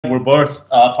we're both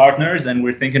partners, and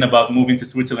we're thinking about moving to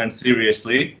Switzerland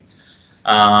seriously.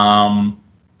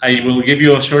 I will give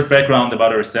you a short background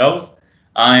about ourselves.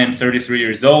 I am 33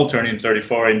 years old, turning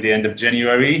 34 in the end of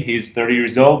January. He's 30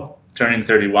 years old, turning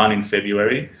 31 in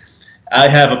February. I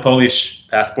have a Polish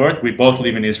passport. We both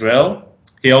live in Israel.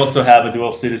 He also has a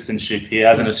dual citizenship. He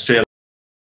has an Australian,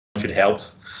 if it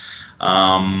helps.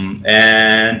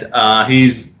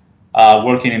 He's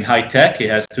working in high tech. He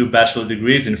has 2 bachelor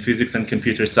degrees in physics and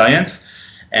computer science.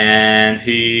 And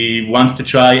he wants to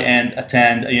try and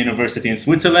attend a university in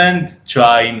Switzerland,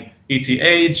 trying ETH,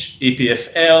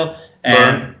 EPFL,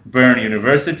 and Bern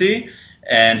University.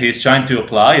 And he's trying to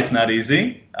apply. It's not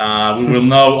easy. We will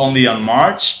know only on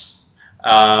March.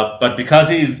 But because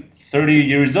he's 30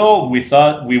 years old, we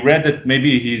read that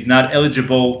maybe he's not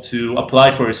eligible to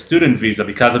apply for a student visa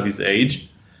because of his age.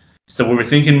 So we were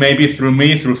thinking maybe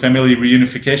through family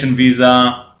reunification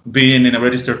visa, being in a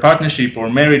registered partnership or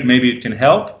married, maybe it can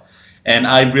help. And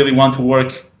I really want to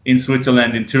work in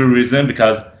Switzerland in tourism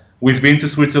because we've been to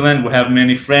Switzerland. We have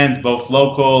many friends, both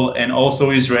local and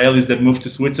also Israelis that moved to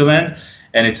Switzerland.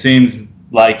 And it seems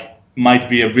like might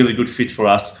be a really good fit for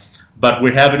us. But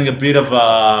we're having a bit of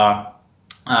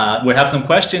we have some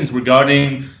questions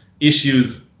regarding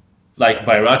issues like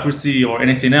bureaucracy or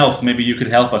anything else. Maybe you could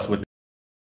help us with.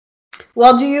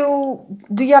 Well, do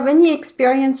you have any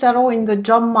experience at all in the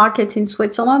job market in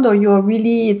Switzerland, or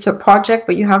it's a project,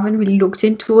 but you haven't really looked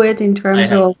into it in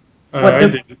terms of what I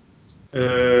did.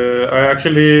 I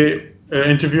actually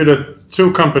interviewed at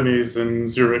 2 companies in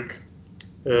Zurich.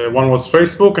 One was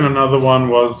Facebook, and another one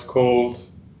was called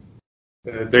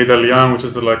Data Lian, which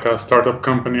is like a startup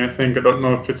company, I think. I don't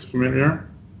know if it's familiar.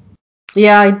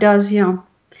 Yeah, it does, yeah.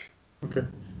 Okay.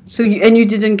 So you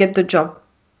didn't get the job?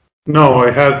 No, I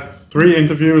had 3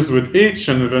 interviews with each,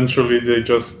 and eventually they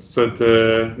just said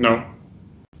no.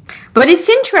 But it's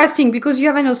interesting because you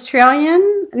have an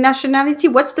Australian nationality.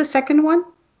 What's the second one?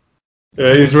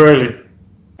 Israeli.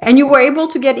 And you were able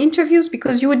to get interviews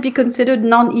because you would be considered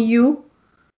non-EU,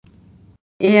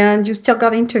 and you still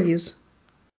got interviews.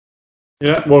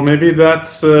 Yeah, well, maybe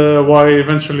that's why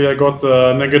eventually I got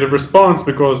a negative response,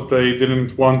 because they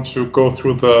didn't want to go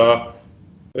through the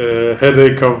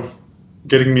headache of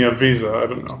getting me a visa. I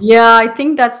don't know. Yeah, I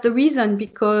think that's the reason,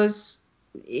 because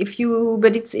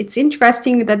but it's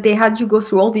interesting that they had you go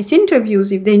through all these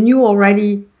interviews if they knew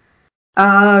already.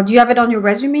 Do you have it on your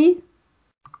resume?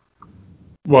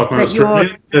 What, my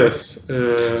Australian? Yes.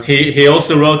 He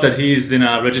also wrote that he is in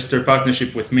a registered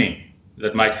partnership with me.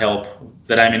 That might help,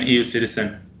 that I'm an EU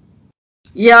citizen.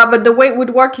 Yeah, but the way it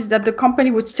would work is that the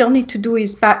company would still need to do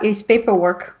his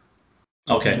paperwork.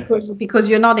 Okay. Because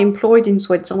you're not employed in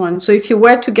Switzerland. So if you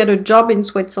were to get a job in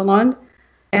Switzerland,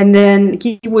 and then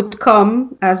he would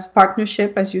come as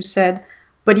partnership, as you said,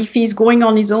 but if he's going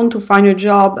on his own to find a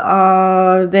job,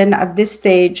 then at this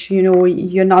stage,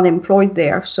 you're not employed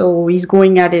there. So he's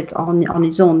going at it on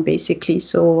his own, basically.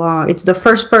 So it's the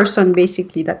first person,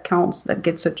 basically, that counts, that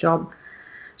gets a job.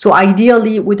 So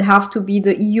ideally, it would have to be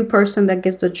the EU person that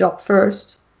gets the job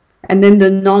first. And then the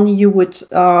non-EU would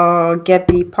get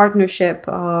the partnership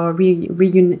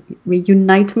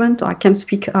reunitement. I can't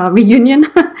speak reunion.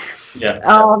 Yeah.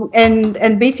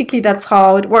 And basically that's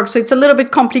how it works. So it's a little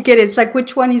bit complicated. It's like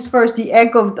which one is first, the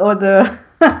egg or the?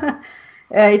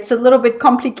 It's a little bit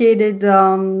complicated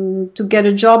to get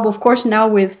a job. Of course, now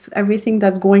with everything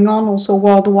that's going on, also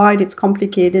worldwide, it's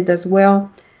complicated as well.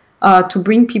 To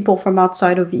bring people from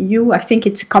outside of EU. I think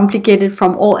it's complicated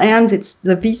from all ends. It's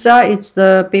the visa, it's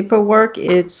the paperwork,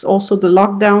 it's also the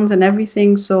lockdowns and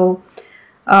everything. So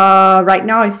right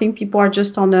now, I think people are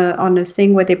just on a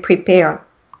thing where they prepare.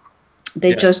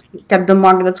 They just look at the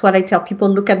market. That's what I tell people.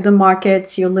 Look at the market,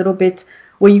 see a little bit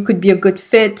where you could be a good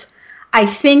fit. I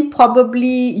think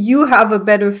probably you have a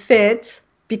better fit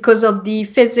because of the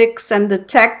physics and the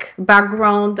tech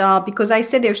background. Because I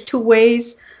say there's 2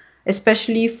 ways,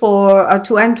 especially for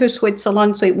to enter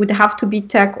Switzerland. So it would have to be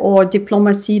tech or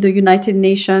diplomacy, the United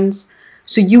Nations.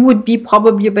 So you would be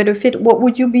probably a better fit. What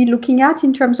would you be looking at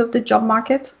in terms of the job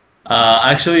market?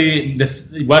 Actually,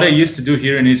 what I used to do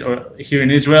here in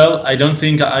Israel, I don't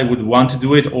think I would want to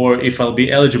do it, or if I'll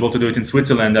be eligible to do it in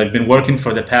Switzerland. I've been working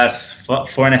for the past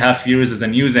 4.5 years as a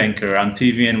news anchor on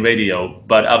TV and radio,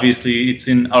 but obviously it's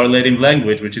in our native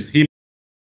language, which is Hebrew.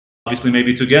 Obviously,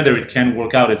 maybe together it can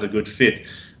work out as a good fit.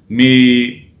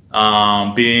 Me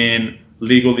being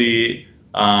legally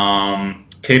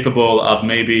capable of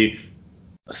maybe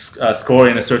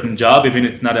scoring a certain job, even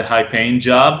if it's not a high-paying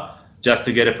job, just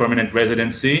to get a permanent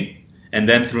residency. And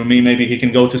then through me, maybe he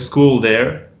can go to school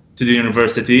there, to the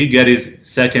university, get his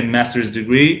second master's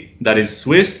degree that is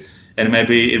Swiss, and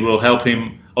maybe it will help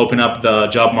him open up the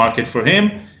job market for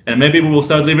him, and maybe we will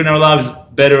start living our lives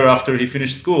better after he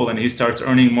finishes school and he starts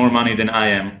earning more money than I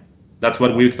am. That's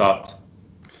what we thought.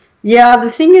 Yeah, the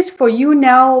thing is for you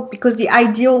now, because the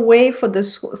ideal way for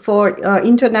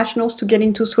internationals to get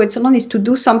into Switzerland is to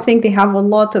do something they have a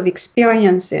lot of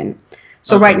experience in.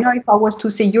 So right now, if I was to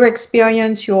say your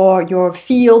experience, your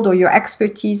field or your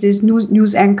expertise is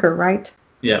news anchor, right?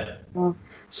 Yeah.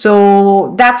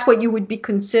 So that's what you would be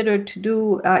considered to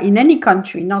do in any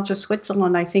country, not just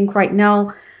Switzerland. I think right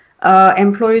now,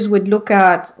 employers would look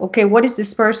at, okay, what is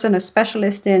this person a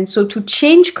specialist in? So to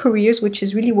change careers, which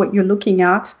is really what you're looking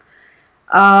at,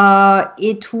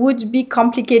 it would be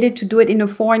complicated to do it in a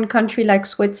foreign country like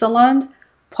Switzerland.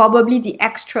 Probably the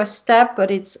extra step, but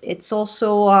it's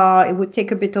also it would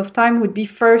take a bit of time, would be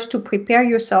first to prepare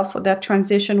yourself for that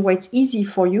transition where it's easy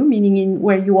for you, meaning in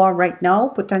where you are right now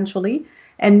potentially.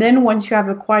 And then once you have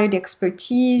acquired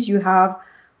expertise, you have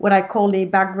what I call a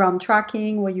background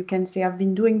tracking, where you can say, I've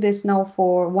been doing this now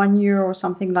for 1 year or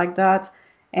something like that,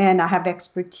 and I have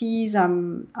expertise.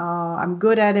 I'm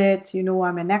good at it. You know,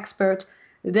 I'm an expert.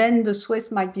 Then the Swiss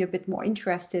might be a bit more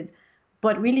interested.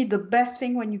 But really, the best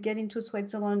thing when you get into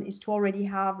Switzerland is to already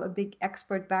have a big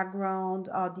expert background,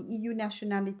 the EU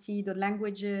nationality, the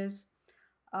languages,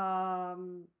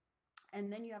 and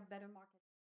then you have better market.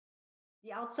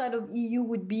 The outside of EU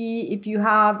would be if you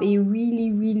have a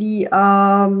really, really,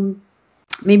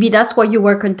 maybe that's why you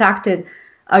were contacted.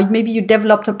 Maybe you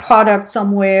developed a product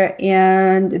somewhere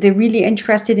and they're really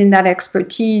interested in that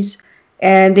expertise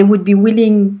and they would be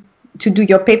willing to do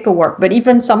your paperwork. But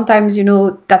even sometimes, you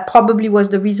know, that probably was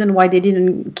the reason why they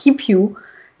didn't keep you,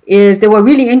 is they were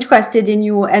really interested in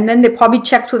you. And then they probably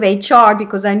checked with HR,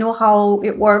 because I know how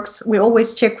it works. We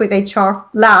always check with HR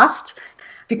last,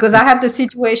 because I had the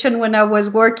situation when I was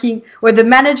working where the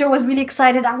manager was really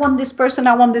excited. I want this person.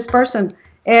 I want this person.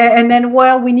 And then,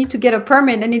 well, we need to get a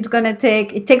permit, and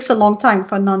it takes a long time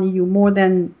for non-EU, more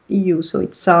than EU. So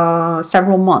it's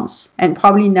several months, and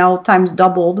probably now times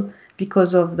doubled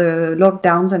because of the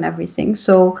lockdowns and everything.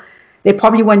 So they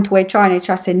probably went to HR, and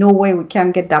HR said, no way, we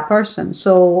can't get that person.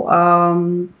 So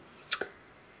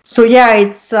yeah,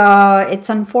 it's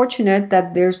unfortunate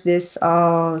that there's this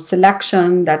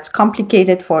selection that's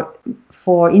complicated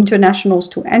for internationals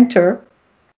to enter.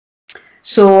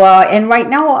 So and right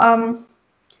now,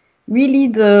 really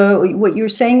what you're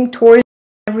saying towards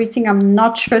everything, I'm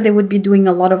not sure they would be doing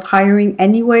a lot of hiring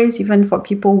anyways, even for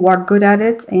people who are good at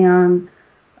it and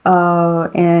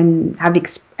have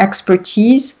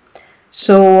expertise.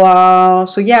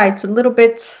 So yeah, it's a little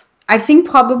bit, I think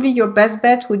probably your best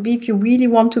bet would be, if you really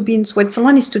want to be in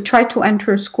Switzerland, is to try to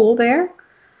enter a school there.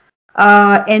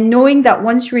 And knowing that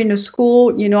once you're in a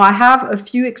school, you know, I have a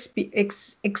few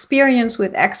experience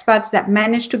with expats that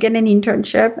managed to get an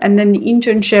internship, and then the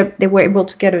internship, they were able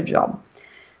to get a job.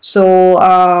 So,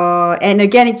 and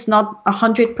again, it's not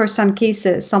 100%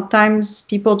 cases. Sometimes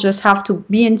people just have to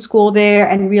be in school there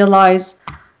and realize,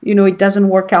 you know, it doesn't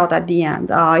work out at the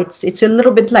end. It's a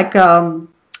little bit like a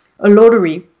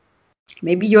lottery.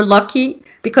 Maybe you're lucky,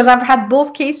 because I've had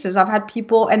both cases. I've had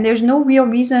people, and there's no real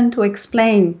reason to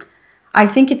explain. I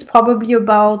think it's probably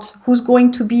about who's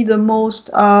going to be the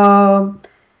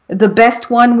best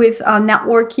one with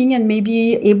networking and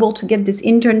maybe able to get this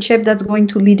internship that's going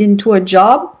to lead into a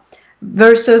job,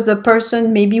 versus the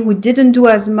person maybe who didn't do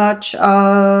as much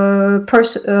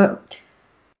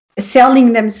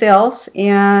selling themselves,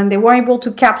 and they were able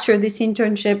to capture this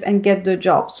internship and get the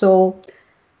job. So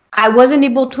I wasn't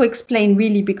able to explain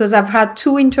really, because I've had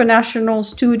two international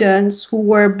students who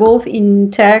were both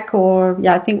in tech, or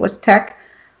I think it was tech,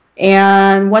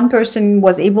 and one person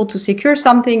was able to secure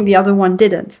something, the other one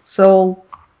didn't. So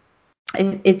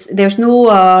there's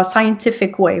no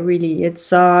scientific way really.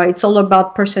 It's all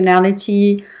about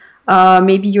personality.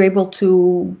 Maybe you're able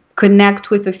to connect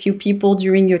with a few people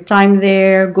during your time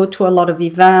there, go to a lot of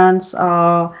events.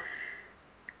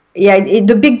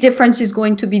 The big difference is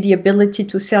going to be the ability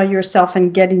to sell yourself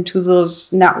and get into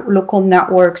those local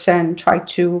networks and try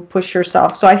to push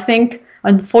yourself. So I think,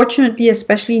 unfortunately,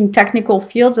 especially in technical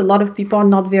fields, a lot of people are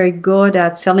not very good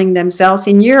at selling themselves.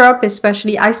 In Europe,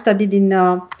 especially, I studied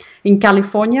in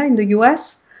California, in the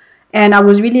US, and I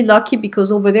was really lucky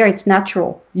because over there it's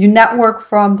natural. You network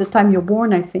from the time you're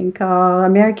born, I think.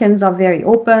 Americans are very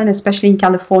open, especially in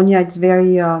California. It's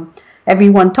very...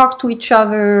 everyone talks to each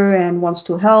other and wants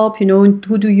to help, you know,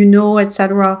 who do you know,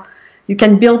 etc. You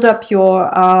can build up your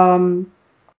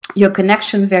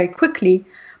connection very quickly.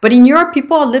 But in Europe,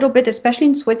 people are a little bit, especially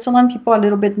in Switzerland, people are a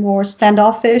little bit more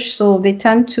standoffish, so they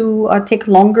tend to take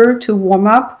longer to warm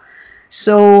up.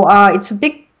 So it's a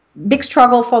big big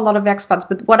struggle for a lot of expats.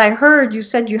 But what I heard, you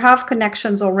said you have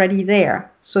connections already there.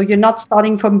 So you're not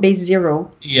starting from base zero.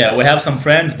 Yeah, we have some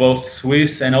friends, both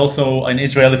Swiss and also an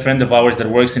Israeli friend of ours that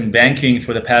works in banking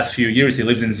for the past few years. He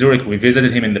lives in Zurich. We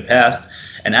visited him in the past.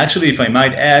 And actually, if I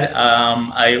might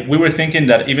add, we were thinking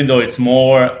that even though it's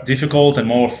more difficult and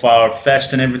more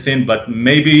far-fetched and everything, but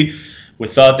maybe we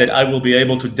thought that I will be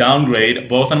able to downgrade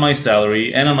both on my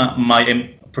salary and on my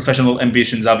professional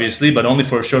ambitions, obviously, but only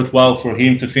for a short while for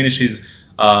him to finish his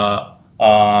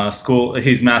school,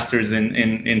 his master's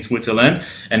in Switzerland.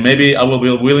 And maybe I will be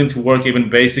willing to work even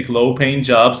basic low-paying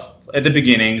jobs at the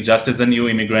beginning, just as a new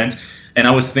immigrant. And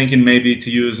I was thinking maybe to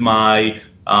use my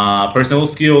personal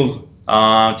skills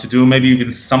to do maybe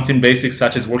even something basic,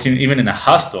 such as working even in a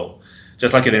hostel,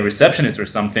 just like a receptionist or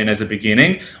something as a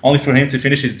beginning, only for him to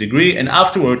finish his degree and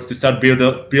afterwards to start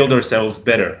build ourselves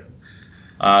better.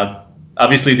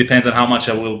 Obviously, it depends on how much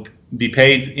I will be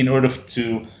paid in order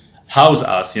to house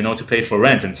us, to pay for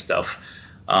rent and stuff.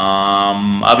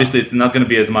 Obviously, it's not going to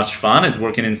be as much fun as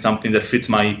working in something that fits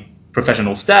my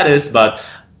professional status, but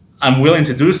I'm willing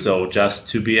to do so just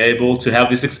to be able to have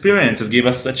this experience and give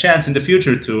us a chance in the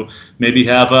future to maybe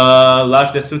have a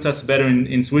life that suits us better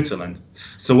in Switzerland.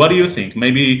 So what do you think?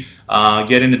 Maybe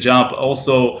getting a job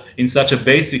also in such a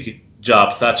basic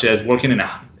job, such as working in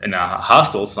a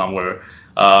hostel somewhere,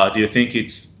 do you think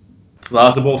it's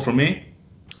plausible for me?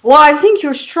 Well, I think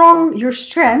your strength,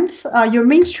 your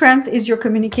main strength is your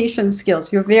communication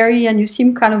skills. And you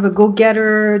seem kind of a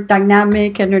go-getter,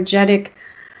 dynamic, energetic.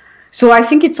 So I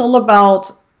think it's all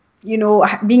about,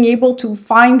 being able to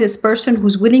find this person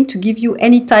who's willing to give you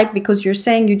any type, because you're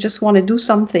saying you just want to do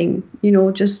something,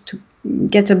 just to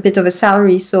get a bit of a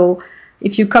salary. So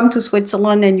if you come to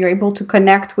Switzerland and you're able to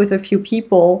connect with a few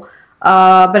people,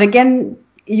 but again,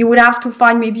 you would have to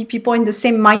find maybe people in the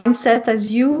same mindset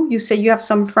as you. You say you have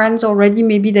some friends already,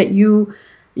 maybe that you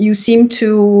seem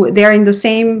to, they're in the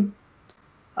same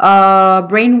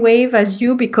brainwave as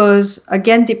you, because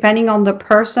again, depending on the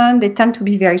person, they tend to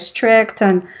be very strict,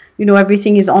 and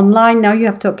everything is online now. You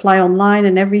have to apply online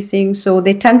and everything, so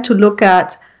they tend to look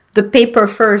at the paper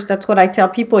first. That's what I tell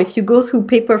people. If you go through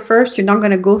paper first, you're not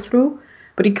going to go through,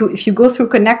 but if you go through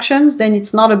connections, then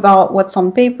it's not about what's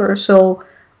on paper. So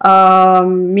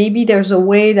maybe there's a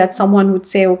way that someone would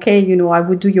say, okay, I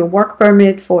would do your work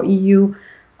permit for EU.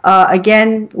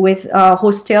 Again, with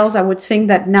hostels, I would think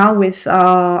that now with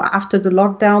after the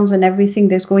lockdowns and everything,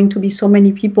 there's going to be so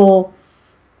many people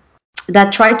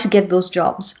that try to get those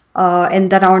jobs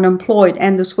and that are unemployed,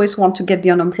 and the Swiss want to get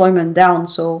the unemployment down.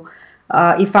 So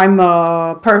if I'm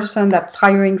a person that's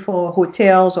hiring for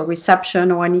hotels or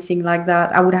reception or anything like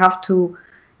that, I would have to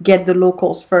get the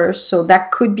locals first. So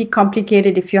that could be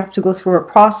complicated if you have to go through a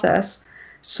process.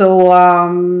 So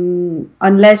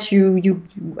unless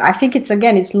I think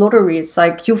it's lottery. It's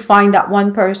like you find that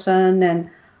one person, and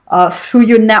through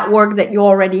your network that you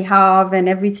already have, and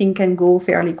everything can go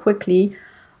fairly quickly.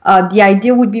 The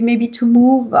idea would be maybe to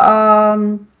move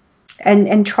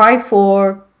and try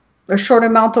for a short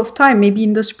amount of time, maybe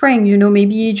in the spring,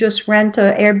 maybe just rent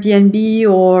an Airbnb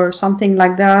or something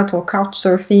like that, or couch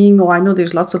surfing, or I know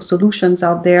there's lots of solutions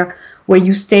out there where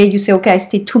you say, okay, I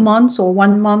stay 2 months or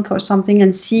 1 month or something,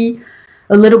 and see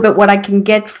a little bit what I can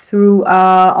get through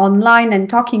online and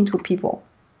talking to people.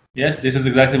 Yes, this is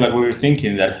exactly what we were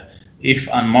thinking, that if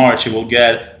on March you will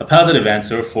get a positive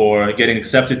answer for getting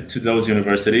accepted to those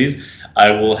universities,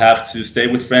 I will have to stay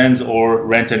with friends or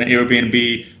rent an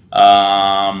Airbnb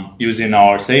using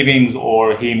our savings,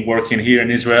 or him working here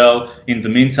in Israel in the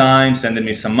meantime, sending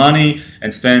me some money,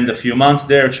 and spend a few months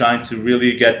there trying to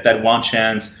really get that one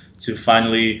chance to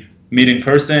finally meet in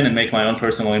person and make my own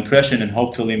personal impression, and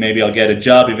hopefully maybe I'll get a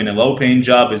job, even a low-paying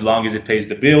job, as long as it pays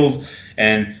the bills,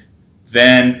 and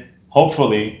then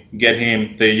hopefully get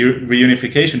him the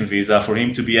reunification visa for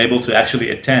him to be able to actually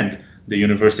attend the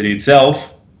university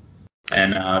itself,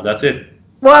 and that's it.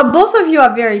 Well, both of you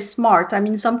are very smart. I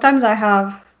mean, sometimes I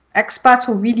have expats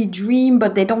who really dream,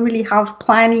 but they don't really have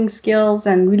planning skills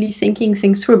and really thinking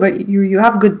things through. But you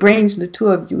have good brains, the two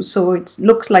of you. So it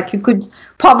looks like you could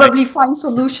probably find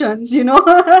solutions,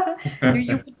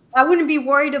 I wouldn't be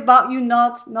worried about you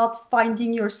not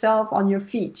finding yourself on your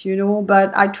feet,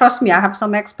 But trust me, I have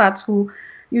some expats who,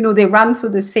 they run through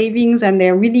the savings and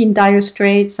they're really in dire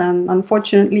straits. And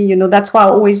unfortunately, that's why I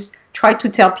always try to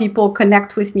tell people,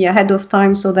 connect with me ahead of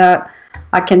time so that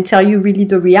I can tell you really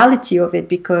the reality of it,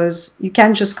 because you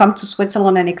can't just come to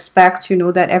Switzerland and expect,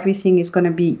 that everything is going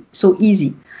to be so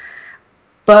easy.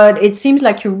 But it seems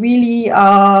like you really,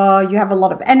 you have a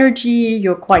lot of energy,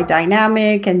 you're quite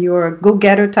dynamic, and you're a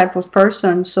go-getter type of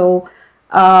person. So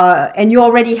and you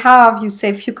already have, you say,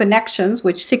 a few connections,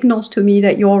 which signals to me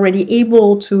that you're already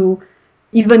able to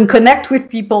even connect with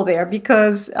people there,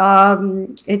 because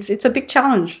it's a big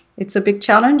challenge. It's a big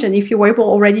challenge, and if you're able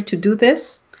already to do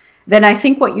this, then I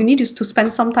think what you need is to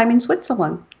spend some time in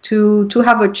Switzerland to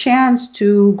have a chance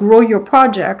to grow your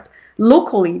project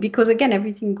locally, because again,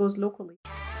 everything goes locally.